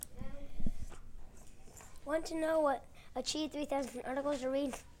Want to know what achieved 3,000 articles to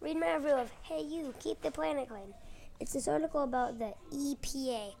read? Read my review of Hey You, Keep the Planet Clean. It's this article about the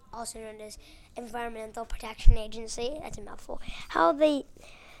EPA, also known as Environmental Protection Agency, that's a mouthful, how they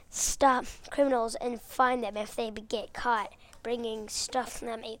stop criminals and find them if they get caught bringing stuff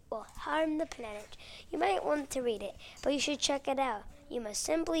that will harm the planet. You might want to read it, but you should check it out. You must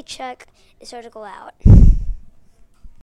simply check this article out.